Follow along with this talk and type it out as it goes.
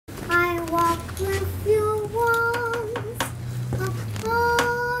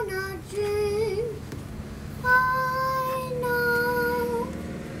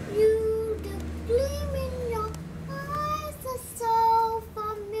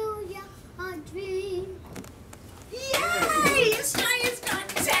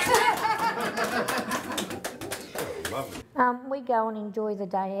we go and enjoy the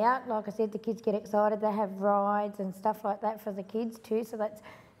day out. Like I said, the kids get excited. They have rides and stuff like that for the kids too. So that's,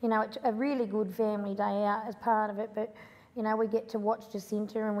 you know, it's a really good family day out as part of it. But, you know, we get to watch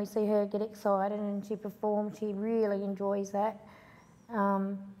Jacinta and we see her get excited and she performs. She really enjoys that,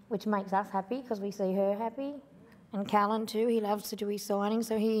 which makes us happy because we see her happy. And Callan too, he loves to do his signing,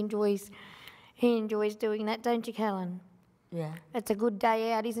 so he enjoys doing that, don't you, Callan? Yeah. It's a good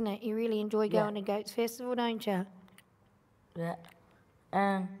day out, isn't it? You really enjoy going to Goats Festival, don't you? Yeah.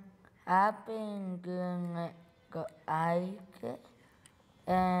 And I've been doing it for ages.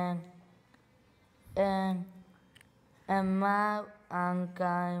 And now I'm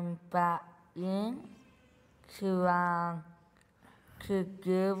going back in to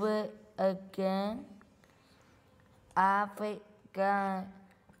do it again. I've been going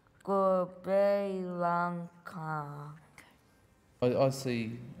for a very long time. I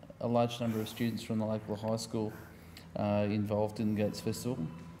see a large number of students from the local high school involved in the Goats Festival.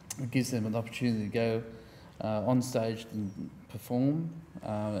 It gives them an opportunity to go on stage and perform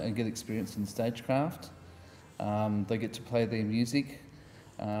and get experience in stagecraft. They get to play their music.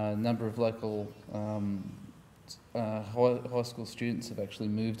 A number of local high school students have actually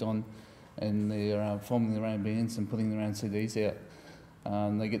moved on and they're forming their own bands and putting their own CDs out.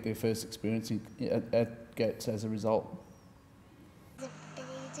 They get their first experience at Goats as a result.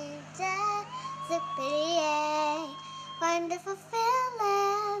 Zippity-doo-dah, zippity-yay, wonderful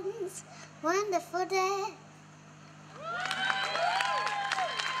feelings, wonderful day.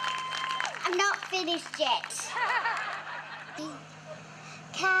 I'm not finished yet.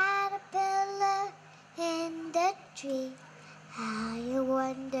 Caterpillar in the tree, how you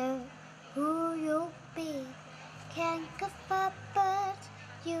wonder who you'll be. Can't go far, but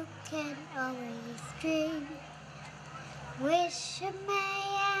you can always dream. Wish you may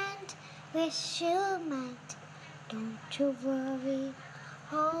and wish you might. Don't you worry,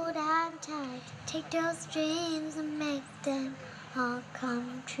 hold on tight. Take those dreams and make them all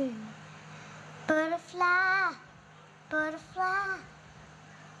come true. Butterfly, butterfly,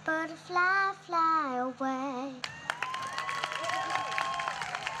 butterfly, fly away.